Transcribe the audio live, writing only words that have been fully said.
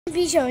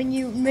Be showing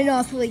you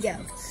Monopoly Go.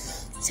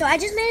 So I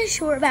just made a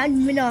short about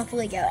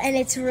Monopoly Go, and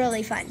it's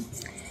really fun.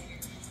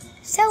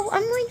 So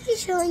I'm going to be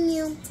showing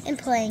you and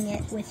playing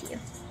it with you.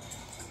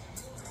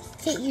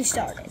 Get you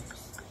started.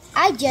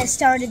 I just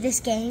started this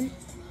game,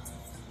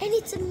 and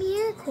it's a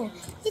miracle.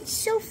 It's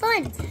so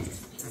fun.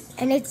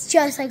 And it's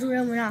just like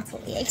real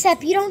Monopoly,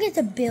 except you don't get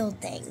to build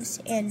things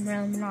in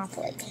real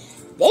Monopoly.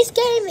 This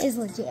game is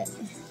legit.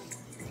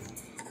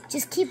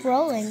 Just keep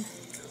rolling.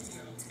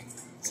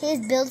 See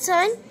his build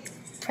sign?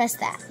 Press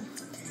that.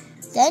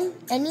 Then,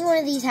 any one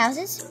of these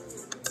houses,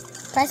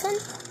 press one,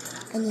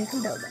 and you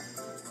can build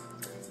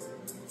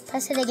it.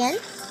 Press it again,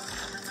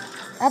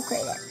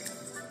 upgrade it.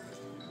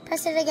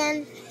 Press it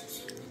again,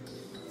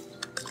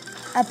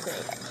 upgrade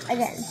it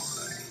again.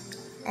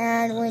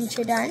 And once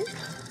you're done,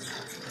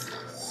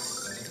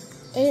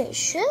 it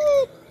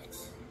should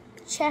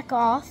check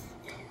off.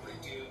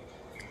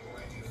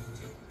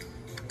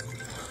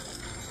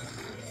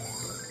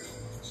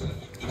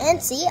 And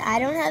see, I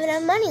don't have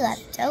enough money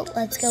left. So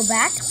let's go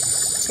back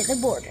to the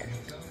border.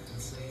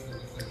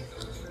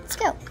 Let's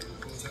go.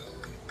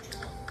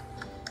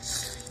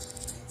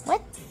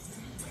 What?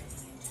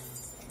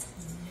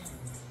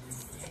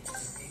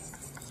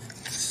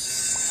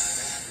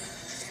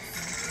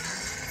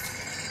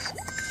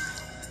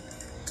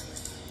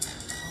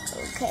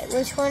 Okay,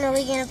 which one are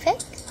we gonna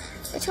pick?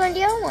 Which one do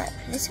you want?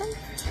 This one?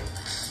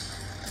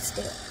 Let's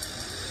do it.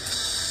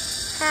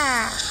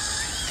 Ha!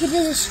 You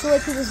can destroy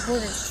people's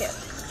borders too.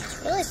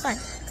 Really fun.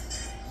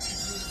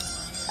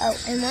 Oh,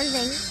 and one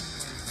thing,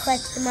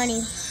 collect the money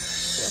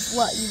with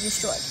what you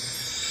destroyed.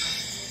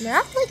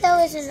 Monopoly Go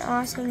is an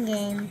awesome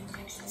game.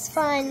 It's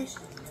fun,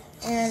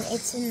 and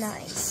it's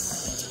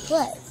nice to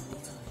play.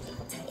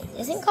 It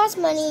doesn't cost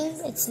money.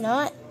 It's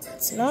not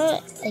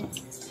like,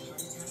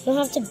 you don't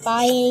have to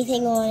buy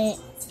anything on it.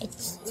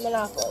 It's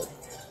Monopoly.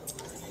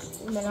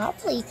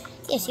 Monopoly,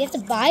 yes, you have to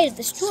buy it at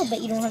the store, but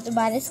you don't have to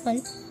buy this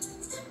one.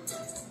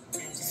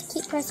 Just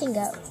keep pressing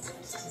go.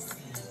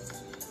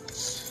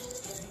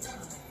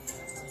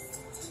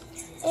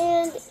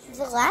 And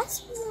the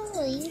last but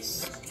not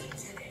least,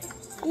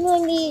 I'm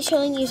going to be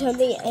showing you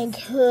something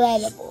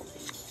incredible.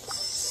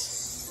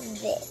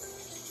 This.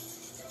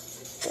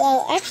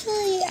 Well,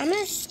 actually, I'm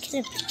just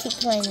going to keep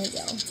playing with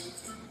you.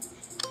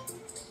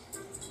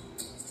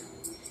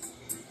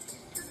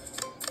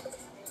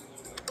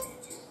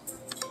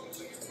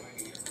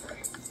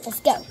 Let's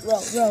go.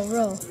 Roll, roll,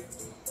 roll.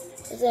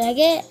 Is that I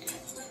get?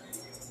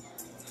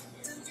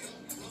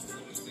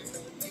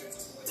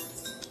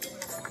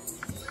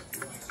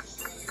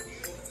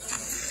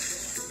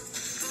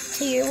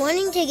 So you're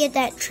wanting to get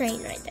that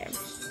train right there.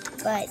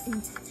 But,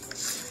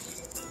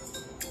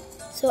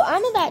 so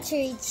I'm about to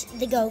reach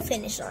the go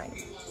finish line,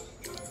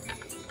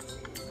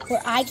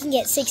 where I can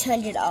get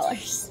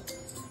 $600.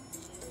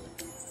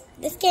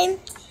 This game,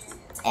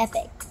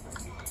 epic.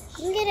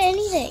 You can get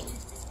anything.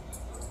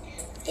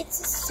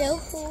 It's so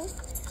cool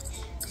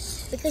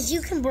because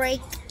you can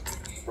break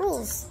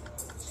rules,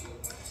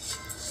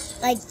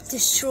 like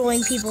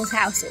destroying people's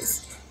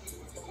houses,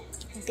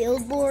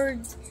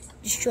 billboards,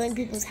 destroying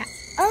people's houses.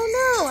 Oh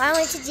no, I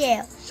went to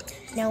jail.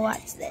 Now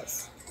watch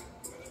this.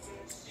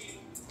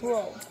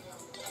 Roll.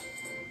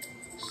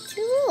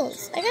 2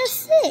 rules. I got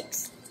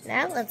 6.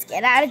 Now let's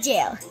get out of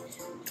jail.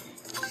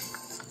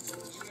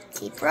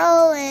 Keep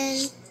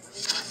rolling.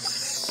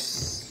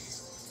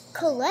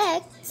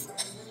 Collect.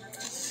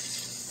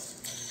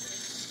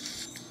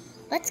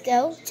 Let's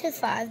go to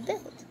 5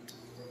 build.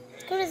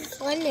 Let's go to this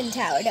London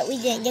Tower that we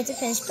didn't get to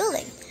finish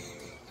building.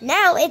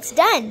 Now it's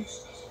done.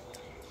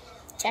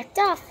 Checked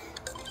off.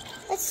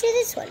 Let's do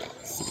this one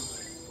next.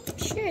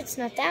 Sure, it's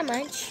not that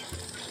much.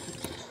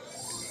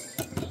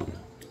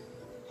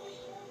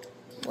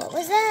 What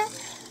was that?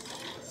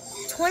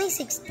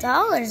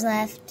 $26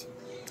 left.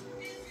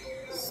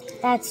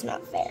 That's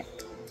not fair.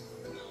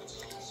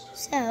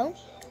 So,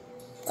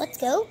 let's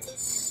go.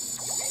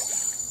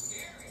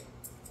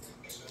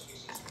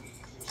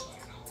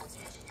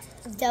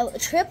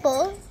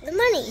 Triple the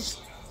money.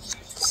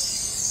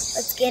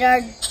 Let's get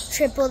our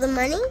triple the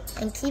money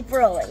and keep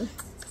rolling.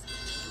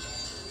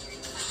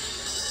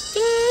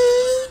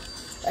 Ding!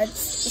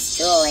 Let's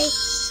destroy.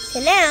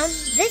 So now,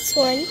 this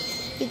one,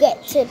 you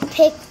get to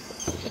pick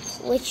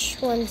which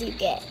ones you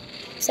get.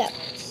 So,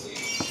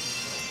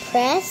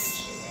 press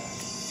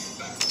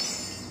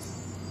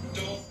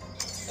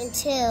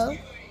until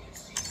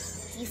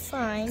you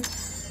find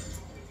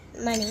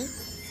money.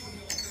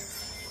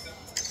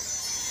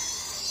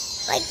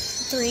 Like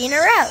 3 in a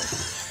row.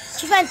 If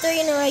you find 3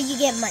 in a row, you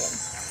get money.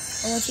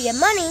 And once you get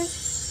money,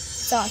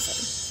 it's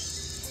awesome.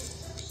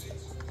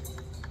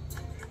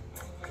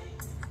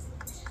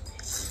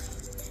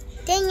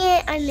 Dang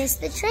it, I missed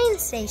the train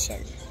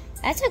station.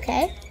 That's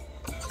okay.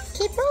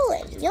 Keep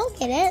rolling. You'll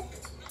get it.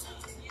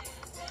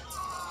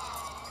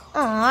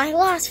 Aw, I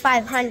lost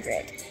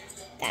 500.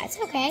 That's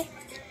okay.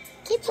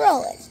 Keep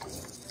rolling.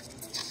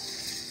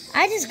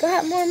 I just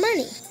got more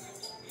money.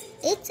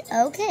 It's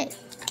okay.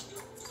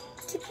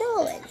 Keep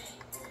rolling.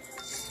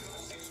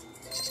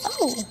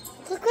 Oh,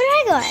 look what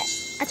I got.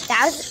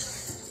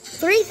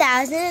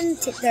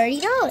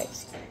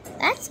 $3,030.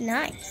 That's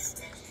nice.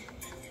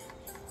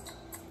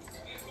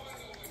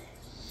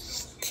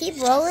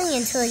 Keep rolling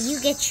until you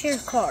get your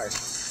card.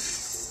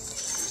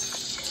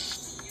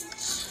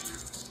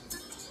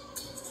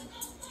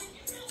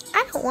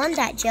 I don't want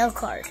that jail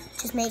card.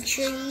 Just make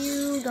sure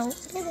you don't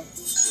get it.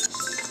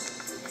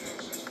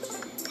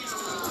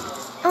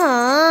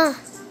 Aww.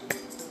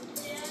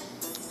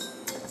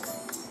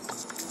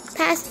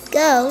 Pass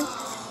go.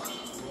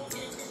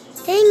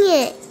 Dang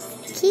it.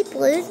 Keep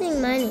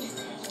losing money.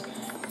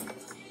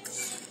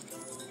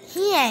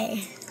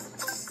 Yay.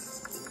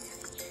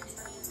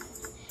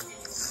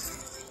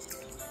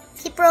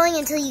 Keep rolling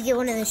until you get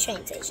one of those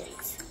train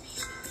stations.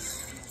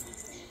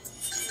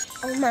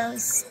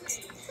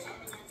 Almost.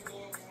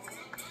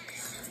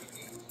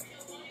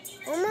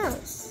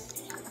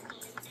 Almost.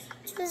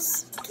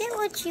 Just get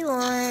what you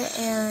want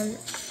and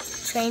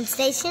train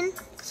station.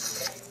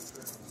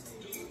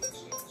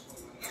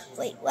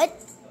 Wait, what?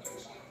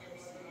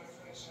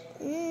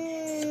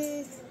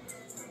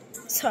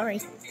 Sorry.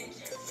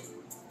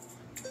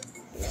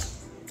 No.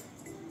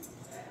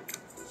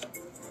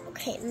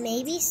 Okay,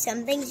 maybe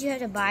some things you have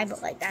to buy,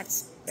 but like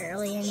that's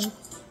barely any.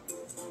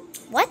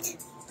 What?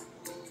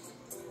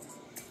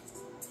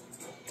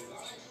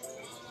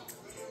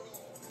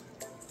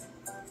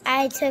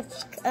 I took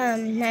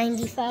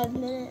 95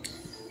 minutes.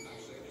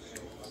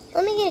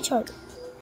 Let me get a charger.